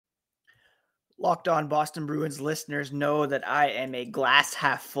Locked On Boston Bruins listeners know that I am a glass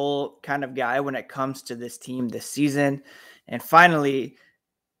half full kind of guy when it comes to this team this season. And finally,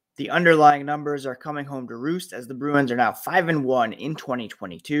 the underlying numbers are coming home to roost as the Bruins are now 5-1 in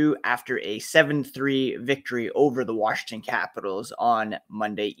 2022 after a 7-3 victory over the Washington Capitals on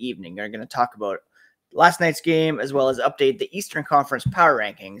Monday evening. We're going to talk about last night's game as well as update the Eastern Conference power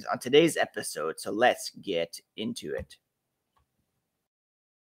rankings on today's episode. So let's get into it.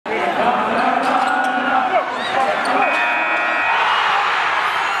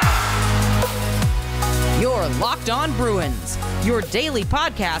 You're Locked On Bruins, your daily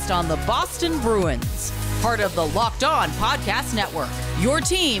podcast on the Boston Bruins. Part of the Locked On Podcast Network, your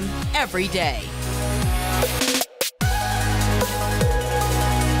team every day.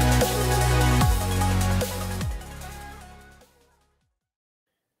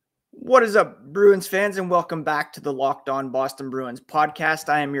 What is up, Bruins fans, and welcome back to the Locked On Boston Bruins podcast.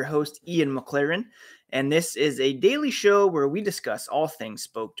 I am your host, Ian McLaren, and this is a daily show where we discuss all things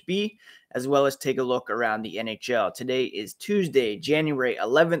Spoke to Be, as well as take a look around the NHL. Today is Tuesday, January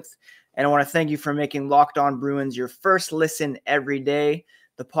 11th, and I want to thank you for making Locked On Bruins your first listen every day.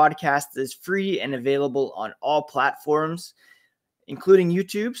 The podcast is free and available on all platforms, including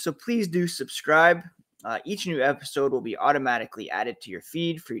YouTube, so please do subscribe. Each new episode will be automatically added to your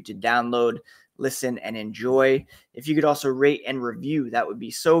feed for you to download, listen, and enjoy. If you could also rate and review, that would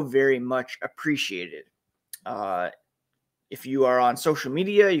be so very much appreciated. If you are on social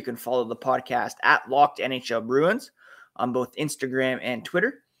media, you can follow the podcast at Locked NHL Bruins on both Instagram and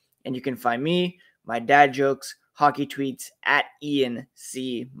Twitter. And you can find me, my dad jokes, hockey tweets at Ian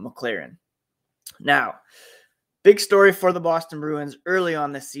C. McLaren. Now, big story for the Boston Bruins early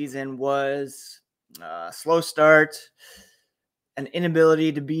on this season was slow start, an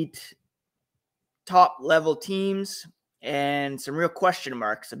inability to beat top-level teams, and some real question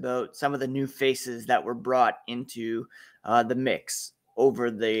marks about some of the new faces that were brought into the mix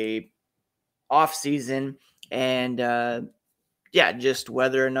over the offseason. And, just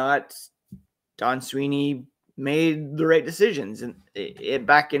whether or not Don Sweeney made the right decisions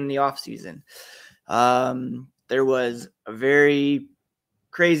back in the offseason. There was a very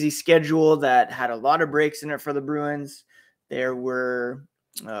crazy schedule that had a lot of breaks in it for the Bruins. There were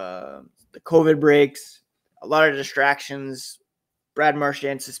the COVID breaks, a lot of distractions, Brad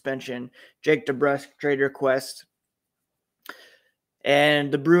Marchand suspension, Jake DeBrusk trade request.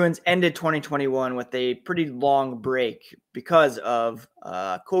 And the Bruins ended 2021 with a pretty long break because of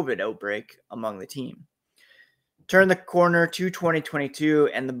COVID outbreak among the team. Turn the corner to 2022,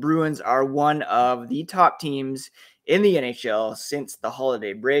 and the Bruins are one of the top teams in the NHL since the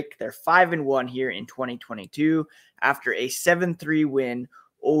holiday break. They're 5-1 here in 2022 after a 7-3 win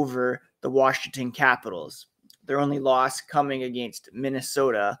over the Washington Capitals. Their only loss coming against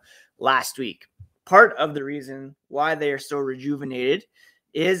Minnesota last week. Part of the reason why they are so rejuvenated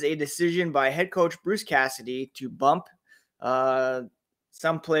is a decision by head coach Bruce Cassidy to bump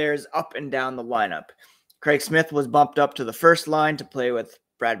some players up and down the lineup. Craig Smith was bumped up to the first line to play with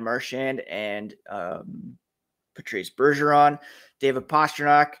Brad Marchand and Patrice Bergeron. David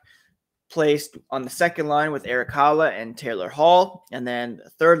Pastrnak placed on the second line with Eric Haula and Taylor Hall. And then the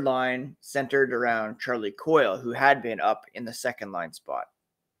third line centered around Charlie Coyle, who had been up in the second line spot.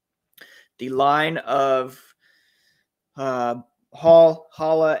 The line of Hall,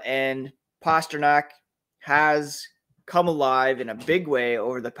 Haula, and Pastrnak has come alive in a big way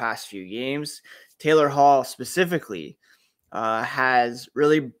over the past few games. Taylor Hall specifically has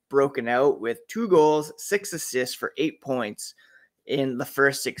really broken out with 2 goals, 6 assists for 8 points in the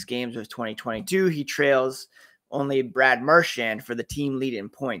first 6 games of 2022. He trails only Brad Marchand for the team lead in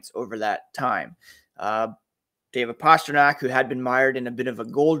points over that time. David Pastrnak, who had been mired in a bit of a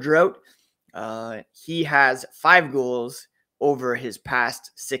goal drought, he has 5 goals over his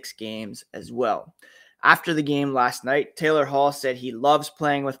past 6 games as well. After the game last night, Taylor Hall said he loves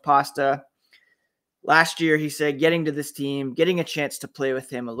playing with Pasta. Last year, he said, getting to this team, getting a chance to play with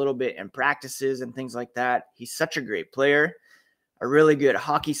him a little bit in practices and things like that. He's such a great player, a really good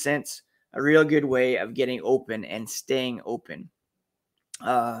hockey sense, a real good way of getting open and staying open.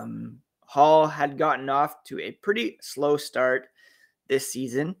 Hall had gotten off to a pretty slow start this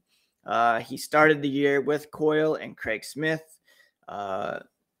season. He started the year with Coyle and Craig Smith, had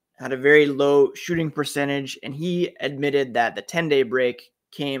a very low shooting percentage, and he admitted that the 10-day break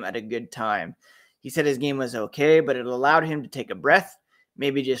came at a good time. He said his game was okay, but it allowed him to take a breath,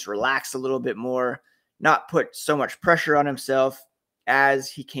 maybe just relax a little bit more, not put so much pressure on himself as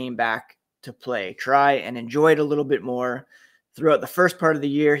he came back to play. Try and enjoy it a little bit more. Throughout the first part of the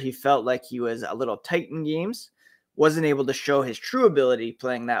year, he felt like he was a little tight in games, wasn't able to show his true ability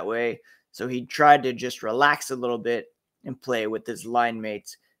playing that way. So he tried to just relax a little bit and play with his line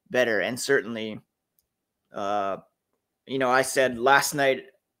mates better. And certainly, I said last night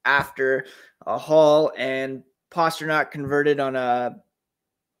after Hall and Pastrnak converted on a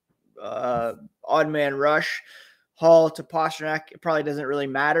odd man rush, Hall to Pastrnak, it probably doesn't really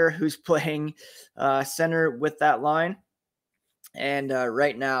matter who's playing center with that line. And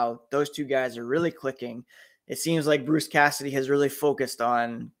right now, those two guys are really clicking. It seems like Bruce Cassidy has really focused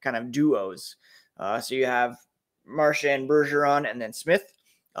on kind of duos. So you have Marchand, Bergeron, and then Smith.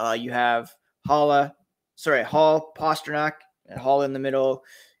 You have Hall, Pastrnak, and Hall in the middle.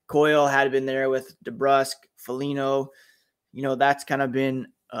 Coyle had been there with DeBrusk, Foligno. That's kind of been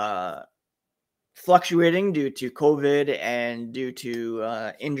fluctuating due to COVID and due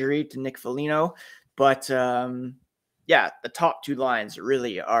to injury to Nick Foligno. But the top two lines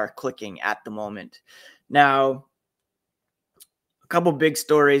really are clicking at the moment. Now, a couple big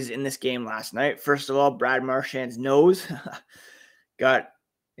stories in this game last night. First of all, Brad Marchand's nose got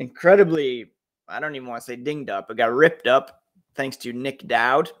incredibly, I don't even want to say dinged up, but got ripped up thanks to Nick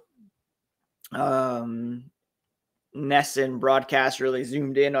Dowd. Nesson broadcast really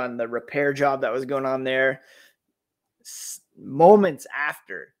zoomed in on the repair job that was going on there. Moments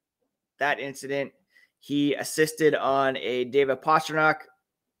after that incident, he assisted on a David Pastrnak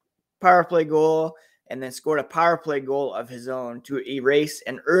power play goal and then scored a power play goal of his own to erase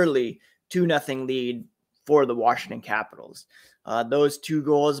an early 2-0 lead for the Washington Capitals. Those two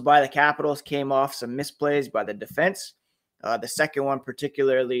goals by the Capitals came off some misplays by the defense. The second one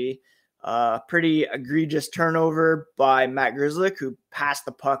particularly pretty egregious turnover by Matt Grzelcyk, who passed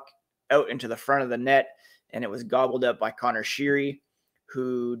the puck out into the front of the net, and it was gobbled up by Connor Sheary,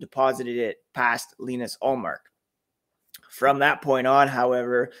 who deposited it past Linus Ullmark. From that point on,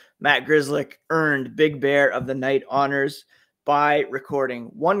 however, Matt Grzelcyk earned Big Bear of the Night honors by recording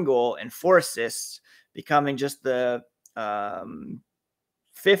 1 goal and 4 assists, becoming just the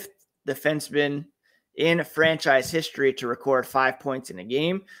 5th defenseman in franchise history to record 5 points in a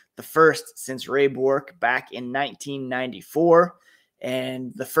game, the first since Ray Bourque back in 1994,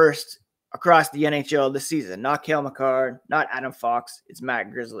 and the first across the NHL this season. Not Cale Makar, not Adam Fox, it's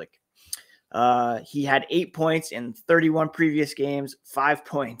Matt Grzelcyk. He had 8 points in 31 previous games, 5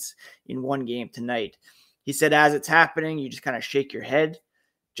 points in 1 game tonight. He said, as it's happening, you just kind of shake your head,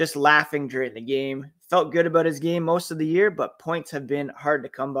 just laughing during the game. Felt good about his game most of the year, but points have been hard to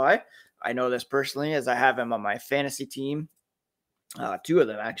come by. I know this personally, as I have him on my fantasy team, 2 of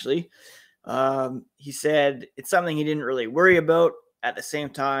them actually. He said it's something he didn't really worry about. At the same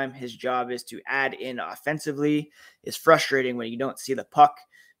time, his job is to add in offensively. It's frustrating when you don't see the puck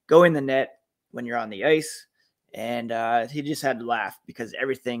go in the net when you're on the ice. And he just had to laugh because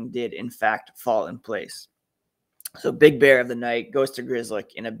everything did, in fact, fall in place. So Big Bear of the Night goes to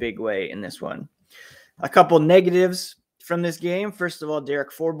Grzelcyk in a big way in this one. A couple negatives from this game. First of all,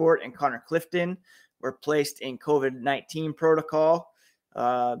 Derek Forbort and Connor Clifton were placed in COVID-19 protocol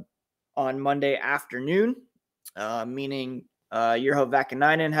on Monday afternoon, meaning Urho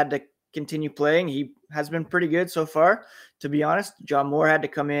Vakanainen had to continue playing. He has been pretty good so far, to be honest. John Moore had to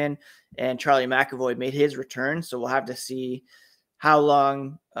come in, and Charlie McAvoy made his return. So we'll have to see how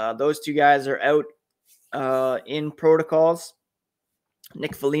long those two guys are out in protocols.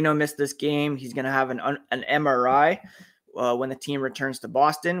 Nick Foligno missed this game. He's going to have an MRI when the team returns to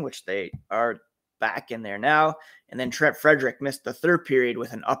Boston, which they are back in there now. And then Trent Frederick missed the third period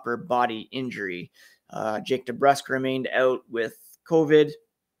with an upper body injury. Jake DeBrusk remained out with COVID.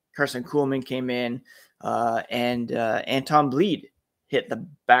 Carson Kuhlman came in, and Anton Bleed hit the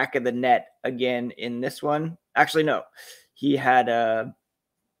back of the net again in this one. Actually, no. He had a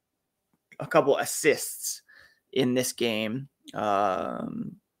couple assists in this game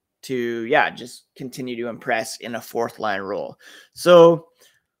to just continue to impress in a fourth line role. So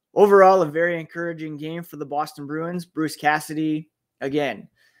overall, a very encouraging game for the Boston Bruins. Bruce Cassidy, again,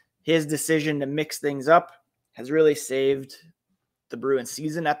 his decision to mix things up has really saved the Bruins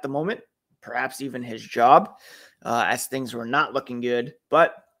season at the moment, perhaps even his job, as things were not looking good.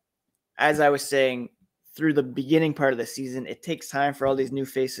 But as I was saying, through the beginning part of the season, it takes time for all these new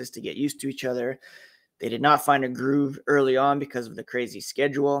faces to get used to each other. They did not find a groove early on because of the crazy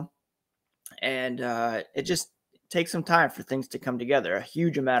schedule. And it just takes some time for things to come together. A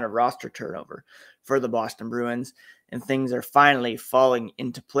huge amount of roster turnover for the Boston Bruins, and things are finally falling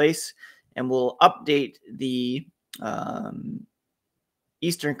into place. And we'll update the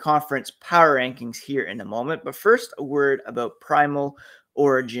Eastern Conference power rankings here in a moment. But first, a word about Primal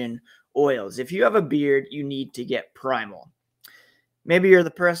Origin Oils. If you have a beard, you need to get Primal. Maybe you're the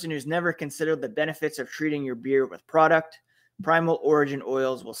person who's never considered the benefits of treating your beard with product. Primal Origin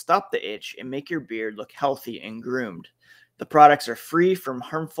oils will stop the itch and make your beard look healthy and groomed. The products are free from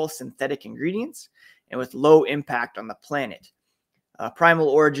harmful synthetic ingredients and with low impact on the planet. Primal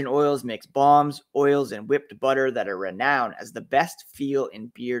Origin oils makes balms, oils, and whipped butter that are renowned as the best feel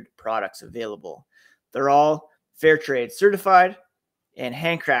and beard products available. They're all fair trade certified and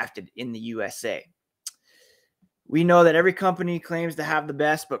handcrafted in the USA. We know that every company claims to have the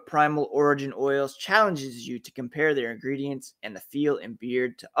best, but Primal Origin Oils challenges you to compare their ingredients and the feel and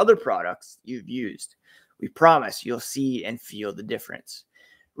beard to other products you've used. We promise you'll see and feel the difference.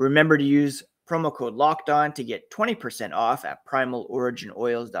 Remember to use promo code LOCKEDON to get 20% off at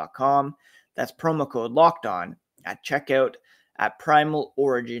primaloriginoils.com. That's promo code LOCKEDON at checkout at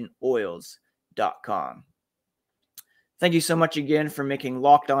primaloriginoils.com. Thank you so much again for making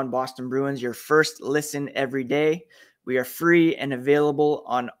Locked On Boston Bruins your first listen every day. We are free and available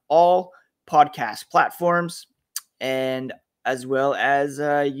on all podcast platforms and as well as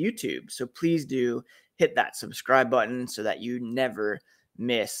YouTube. So please do hit that subscribe button so that you never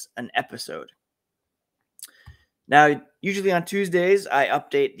miss an episode. Now, usually on Tuesdays, I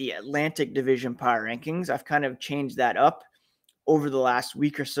update the Atlantic Division Power Rankings. I've kind of changed that up over the last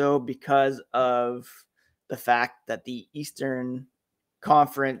week or so because of the fact that the Eastern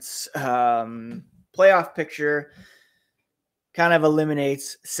Conference playoff picture kind of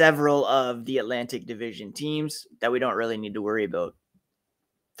eliminates several of the Atlantic Division teams that we don't really need to worry about.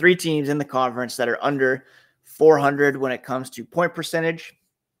 3 teams in the conference that are under 400 when it comes to point percentage: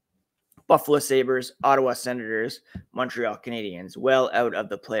 Buffalo Sabres, Ottawa Senators, Montreal Canadiens, well out of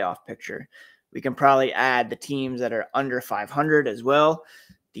the playoff picture. We can probably add the teams that are under 500 as well.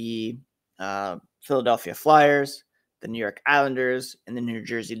 The Philadelphia Flyers, the New York Islanders, and the New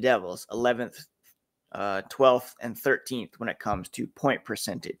Jersey Devils, 11th, 12th, and 13th when it comes to point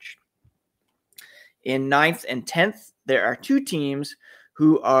percentage. In 9th and 10th, there are 2 teams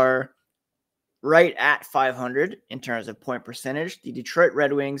who are right at 500 in terms of point percentage: the Detroit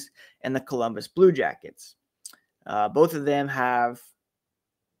Red Wings and the Columbus Blue Jackets. Both of them have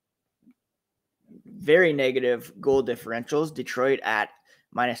very negative goal differentials. Detroit at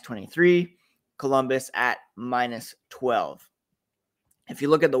 -23, Columbus at -12. If you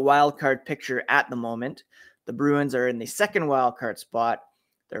look at the wild card picture at the moment, the Bruins are in the second wild card spot.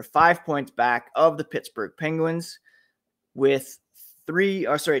 They're 5 points back of the Pittsburgh Penguins with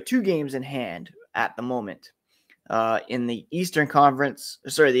 2 games in hand at the moment. In the Eastern Conference,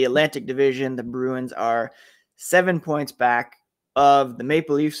 the Atlantic Division, the Bruins are 7 points back of the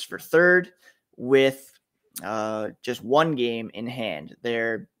Maple Leafs for third with just 1 game in hand.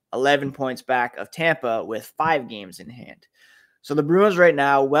 They're 11 points back of Tampa with 5 games in hand. So the Bruins right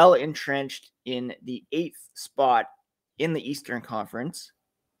now well entrenched in the 8th spot in the Eastern Conference.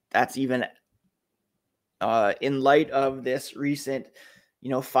 That's even in light of this recent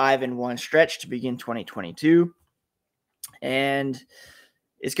 5-1 stretch to begin 2022. And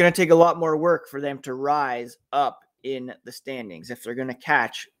it's going to take a lot more work for them to rise up in the standings if they're going to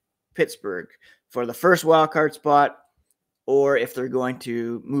catch Pittsburgh for the first wildcard spot, or if they're going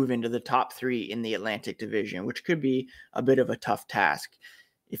to move into the top 3 in the Atlantic Division, which could be a bit of a tough task.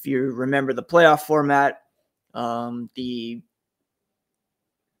 If you remember the playoff format, the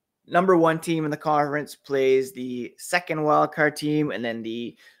number 1 team in the conference plays the second wildcard team, and then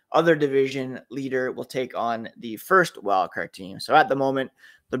the other division leader will take on the first wildcard team. So at the moment,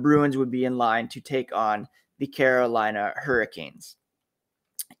 the Bruins would be in line to take on the Carolina Hurricanes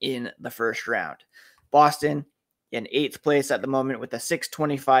in the first round. Boston in 8th place at the moment with a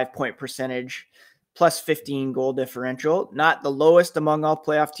 .625 point percentage, plus 15 goal differential. Not the lowest among all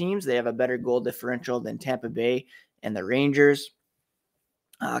playoff teams. They have a better goal differential than Tampa Bay and the Rangers.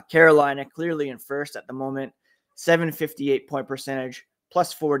 Carolina clearly in first at the moment, .758 point percentage,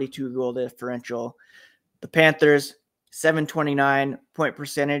 plus 42 goal differential. The Panthers, .729 point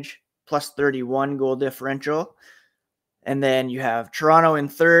percentage, plus 31 goal differential. And then you have Toronto in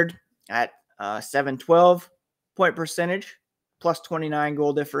third at .712 point percentage, plus 29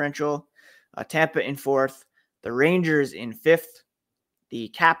 goal differential. Tampa in fourth. The Rangers in fifth. The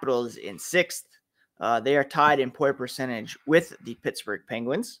Capitals in sixth. They are tied in point percentage with the Pittsburgh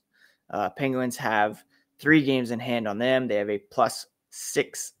Penguins. Penguins have 3 games in hand on them. They have a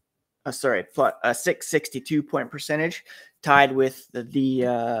a 662 point percentage, tied with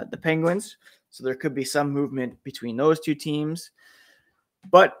the Penguins. So there could be some movement between those 2 teams.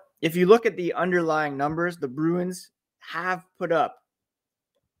 But if you look at the underlying numbers, the Bruins have put up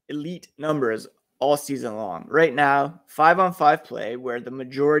elite numbers all season long. Right now, 5-on-5 play, where the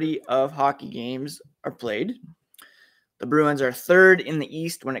majority of hockey games are played. The Bruins are third in the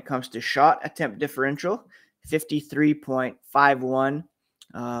East when it comes to shot attempt differential. 53.51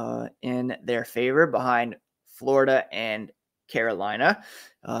 in their favor behind Florida and Carolina.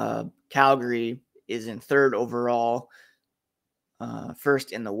 Calgary is in third overall,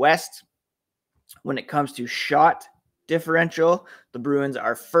 first in the West. When it comes to shot differential, the Bruins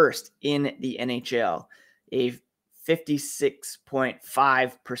are first in the NHL, a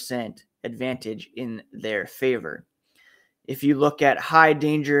 56.5% advantage in their favor. If you look at high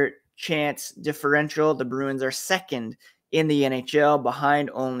danger chance differential, the Bruins are second in the NHL behind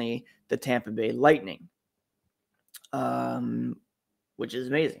only the Tampa Bay Lightning, which is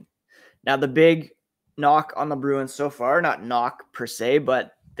amazing. Now, the big knock on the Bruins so far, not knock per se,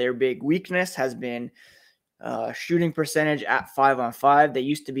 but their big weakness has been shooting percentage at 5-on-5. They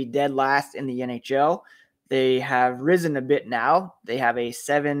used to be dead last in the NHL. They have risen a bit now. They have a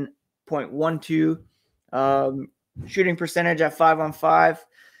 7.12 shooting percentage at 5-on-5.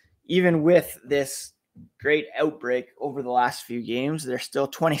 Even with this great outbreak over the last few games, they're still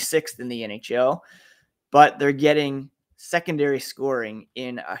 26th in the NHL, but they're getting secondary scoring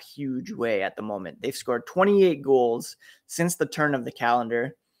in a huge way at the moment. They've scored 28 goals since the turn of the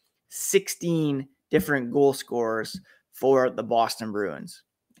calendar, 16 different goal scorers for the Boston Bruins,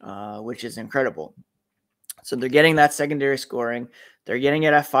 which is incredible. So they're getting that secondary scoring. They're getting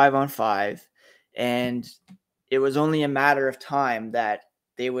it at 5-on-5, and it was only a matter of time that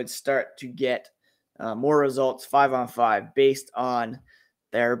they would start to get more results 5-on-5 based on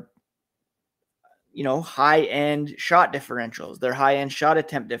their high-end shot differentials, their high-end shot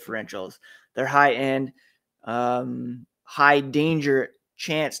attempt differentials, their high-end high danger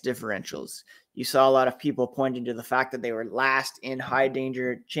chance differentials. You saw a lot of people pointing to the fact that they were last in high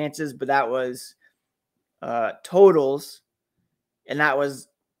danger chances, but that was totals, and that was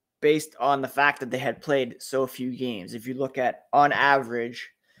based on the fact that they had played so few games. If you look at, on average,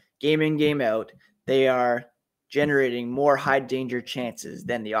 game in, game out, they are generating more high danger chances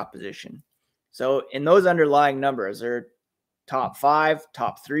than the opposition. So in those underlying numbers, they're top 5,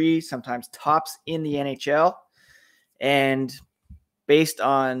 top 3, sometimes tops in the NHL. And based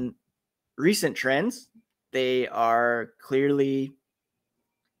on recent trends, they are clearly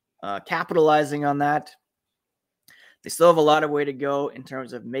capitalizing on that. They still have a lot of way to go in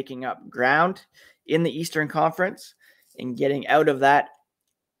terms of making up ground in the Eastern Conference and getting out of that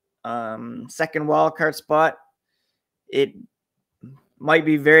second wildcard spot. It might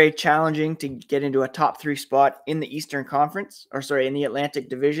be very challenging to get into a top 3 spot in the Eastern Conference, in the Atlantic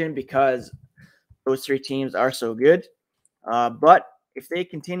Division, because those 3 teams are so good. But if they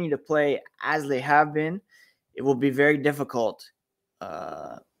continue to play as they have been, it will be very difficult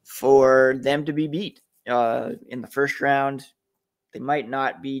for them to be beat. In the first round, they might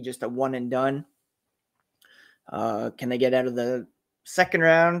not be just a one and done. Can they get out of the second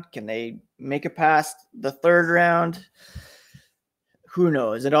round? Can they make it past the third round? Who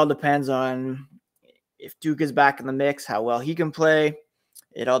knows? It all depends on if Duke is back in the mix, how well he can play.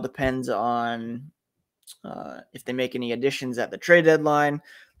 It all depends on if they make any additions at the trade deadline.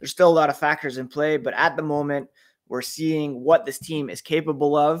 There's still a lot of factors in play, but at the moment, we're seeing what this team is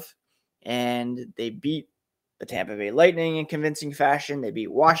capable of. And they beat the Tampa Bay Lightning in convincing fashion. They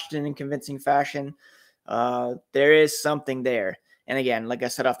beat Washington in convincing fashion. There is something there. And again, like I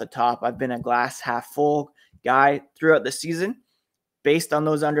said off the top, I've been a glass half full guy throughout the season based on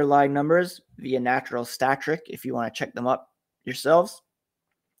those underlying numbers via natural stat trick, if you want to check them up yourselves.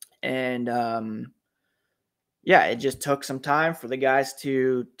 And it just took some time for the guys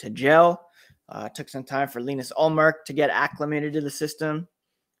to gel. It took some time for Linus Ullmark to get acclimated to the system.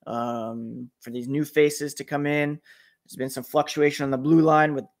 For these new faces to come in. There's been some fluctuation on the blue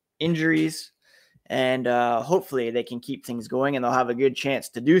line with injuries, and hopefully they can keep things going, and they'll have a good chance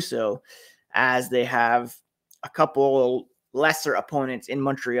to do so as they have a couple lesser opponents in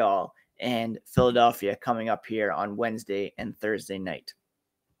Montreal and Philadelphia coming up here on Wednesday and Thursday night.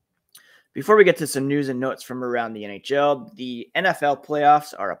 Before we get to some news and notes from around the NHL, the NFL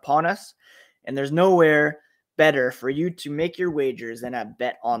playoffs are upon us, and there's nowhere better for you to make your wagers than at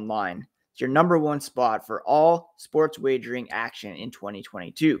BetOnline. It's your number one spot for all sports wagering action in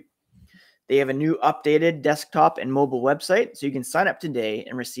 2022. They have a new updated desktop and mobile website, so you can sign up today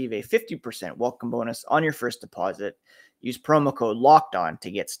and receive a 50% welcome bonus on your first deposit. Use promo code LOCKEDON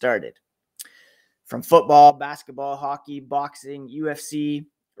to get started. From football, basketball, hockey, boxing, UFC,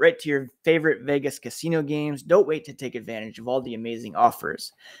 right to your favorite Vegas casino games, don't wait to take advantage of all the amazing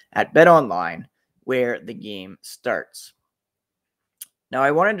offers at BetOnline, where the game starts. Now, I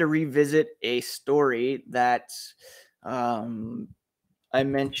wanted to revisit a story that I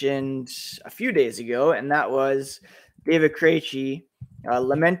mentioned a few days ago, and that was David Krejci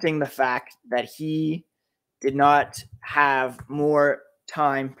lamenting the fact that he did not have more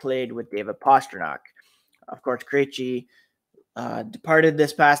time played with David Pastrnak. Of course, Krejci departed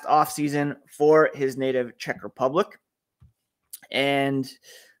this past offseason for his native Czech Republic. And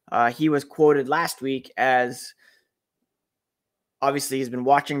he was quoted last week as, obviously, he's been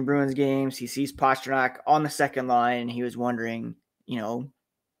watching Bruins games. He sees Pastrnak on the second line, and he was wondering,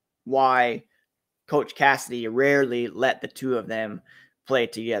 why Coach Cassidy rarely let the two of them play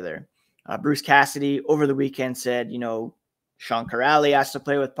together. Bruce Cassidy over the weekend said, Sean Corrali has to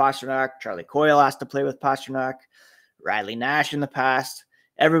play with Pastrnak. Charlie Coyle has to play with Pastrnak. Riley Nash in the past.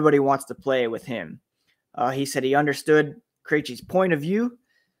 Everybody wants to play with him. He said he understood Krejci's point of view.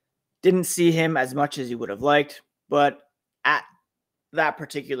 Didn't see him as much as he would have liked. But at that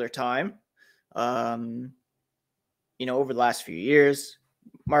particular time, over the last few years,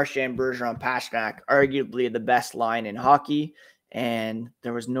 Marchand, Bergeron, Pastrnak, arguably the best line in hockey, and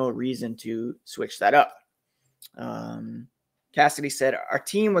there was no reason to switch that up. Cassidy said, our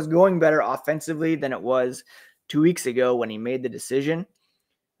team was going better offensively than it was 2 weeks ago when he made the decision,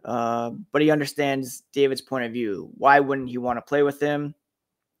 but he understands David's point of view. Why wouldn't he want to play with him?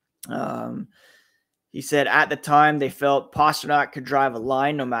 He said at the time they felt Pastrnak could drive a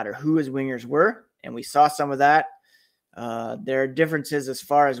line no matter who his wingers were, and we saw some of that. There are differences as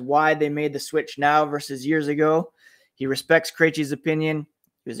far as why they made the switch now versus years ago. He respects Krejci's opinion.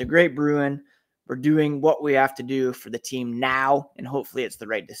 He was a great Bruin. We're doing what we have to do for the team now, and hopefully it's the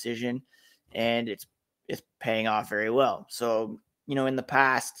right decision, and it's paying off very well. So, in the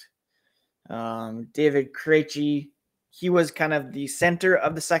past, David Krejci, he was kind of the center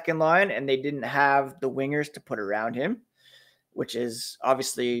of the second line, and they didn't have the wingers to put around him, which is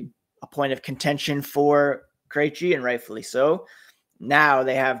obviously a point of contention for Krejci, and rightfully so. Now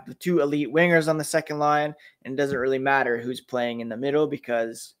they have the two elite wingers on the second line, and it doesn't really matter who's playing in the middle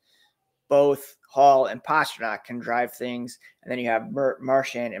because both Hall and Pastrnak can drive things, and then you have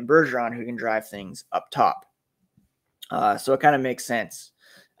Marchand and Bergeron who can drive things up top. So it kind of makes sense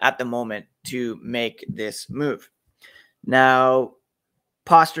at the moment to make this move. Now,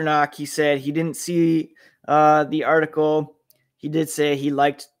 Pastrnak, he said he didn't see the article. He did say he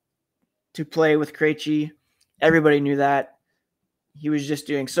liked to play with Krejci. Everybody knew that. He was just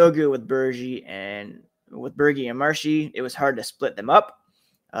doing so good with Bergie and Marshy. It was hard to split them up.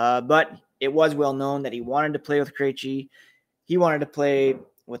 But it was well known that he wanted to play with Krejci. He wanted to play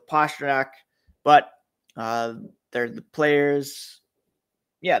with Pastrnak, but they're the players.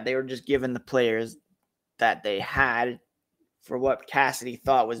 Yeah, they were just given the players that they had for what Cassidy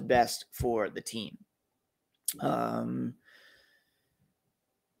thought was best for the team.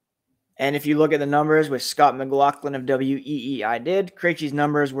 And if you look at the numbers, which Scott McLaughlin of WEEI did, Krejci's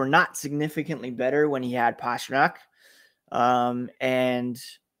numbers were not significantly better when he had Pastrnak. And,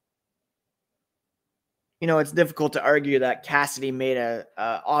 it's difficult to argue that Cassidy made a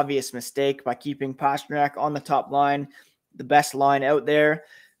obvious mistake by keeping Pastrnak on the top line, the best line out there.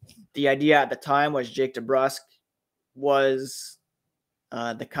 The idea at the time was Jake DeBrusk was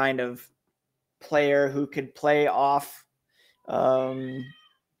the kind of player who could play off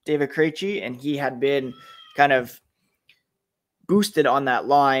David Krejci, and he had been kind of boosted on that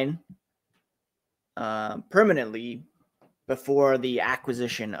line permanently before the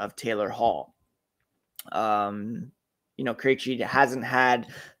acquisition of Taylor Hall. Krejci hasn't had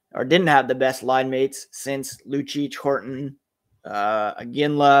or didn't have the best line mates since Lucic, Horton,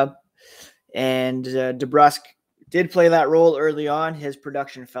 Iginla, and DeBrusk did play that role early on. His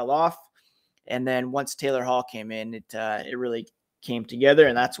production fell off, and then once Taylor Hall came in, it really came together,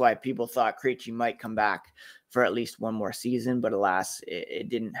 and that's why people thought Krejci might come back for at least one more season, but alas, it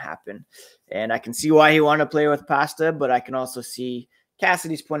didn't happen. And I can see why he wanted to play with Pasta, but I can also see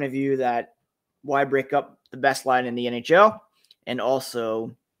Cassidy's point of view that why break up the best line in the NHL, and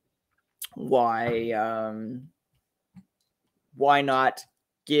also why not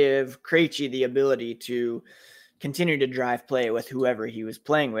give Krejci the ability to continue to drive play with whoever he was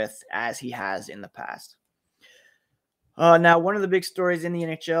playing with, as he has in the past. Now, one of the big stories in the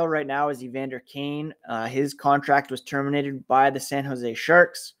NHL right now is Evander Kane. His contract was terminated by the San Jose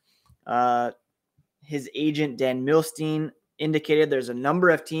Sharks. His agent, Dan Milstein, indicated there's a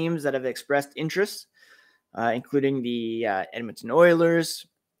number of teams that have expressed interest, including the Edmonton Oilers,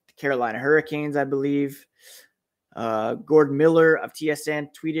 the Carolina Hurricanes, I believe. Gord Miller of TSN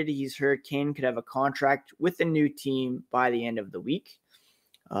tweeted he's heard Kane could have a contract with a new team by the end of the week.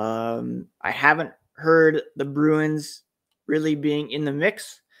 I haven't heard the Bruins really being in the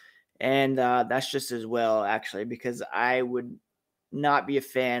mix, and that's just as well, actually, because I would not be a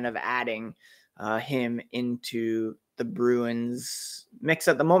fan of adding him into the Bruins mix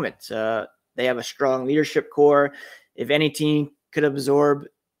at the moment. They have a strong leadership core. If any team could absorb,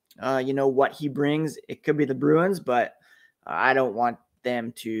 what he brings, it could be the Bruins, but I don't want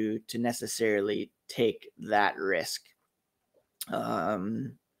them to necessarily take that risk.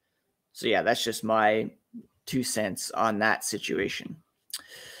 So yeah, that's just my 2 cents on that situation.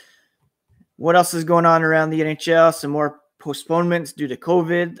 What else is going on around the NHL? Some more postponements due to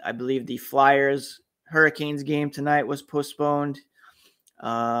COVID. I believe the Flyers Hurricanes game tonight was postponed.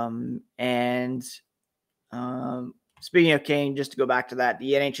 Speaking of Kane, just to go back to that,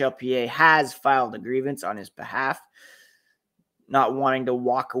 the NHLPA has filed a grievance on his behalf, not wanting to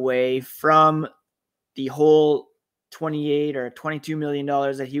walk away from the whole $28 or $22 million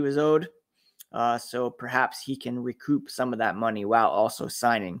that he was owed. So perhaps he can recoup some of that money while also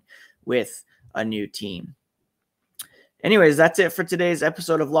signing with a new team. Anyways, that's it for today's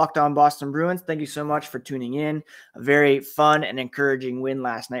episode of Locked On Boston Bruins. Thank you so much for tuning in. A very fun and encouraging win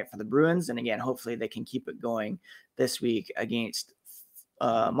last night for the Bruins. And again, hopefully they can keep it going this week against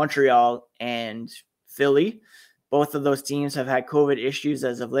Montreal and Philly. Both of those teams have had COVID issues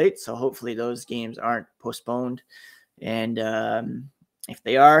as of late, so hopefully those games aren't postponed. And if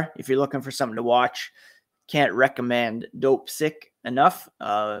they are, if you're looking for something to watch, can't recommend Dope Sick enough.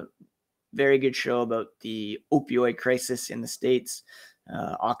 Very good show about the opioid crisis in the States,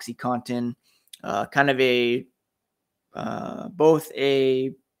 OxyContin, kind of both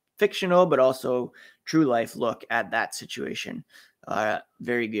a fictional but also true life look at that situation.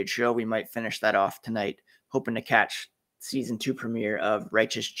 Very good show. We might finish that off tonight, hoping to catch season 2 premiere of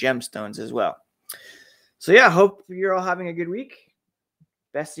Righteous Gemstones as well. So yeah, hope you're all having a good week.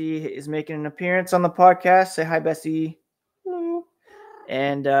 Bessie is making an appearance on the podcast. Say hi, Bessie. Hello.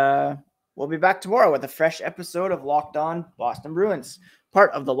 And we'll be back tomorrow with a fresh episode of Locked On Boston Bruins,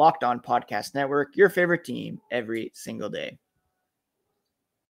 part of the Locked On Podcast Network, your favorite team every single day.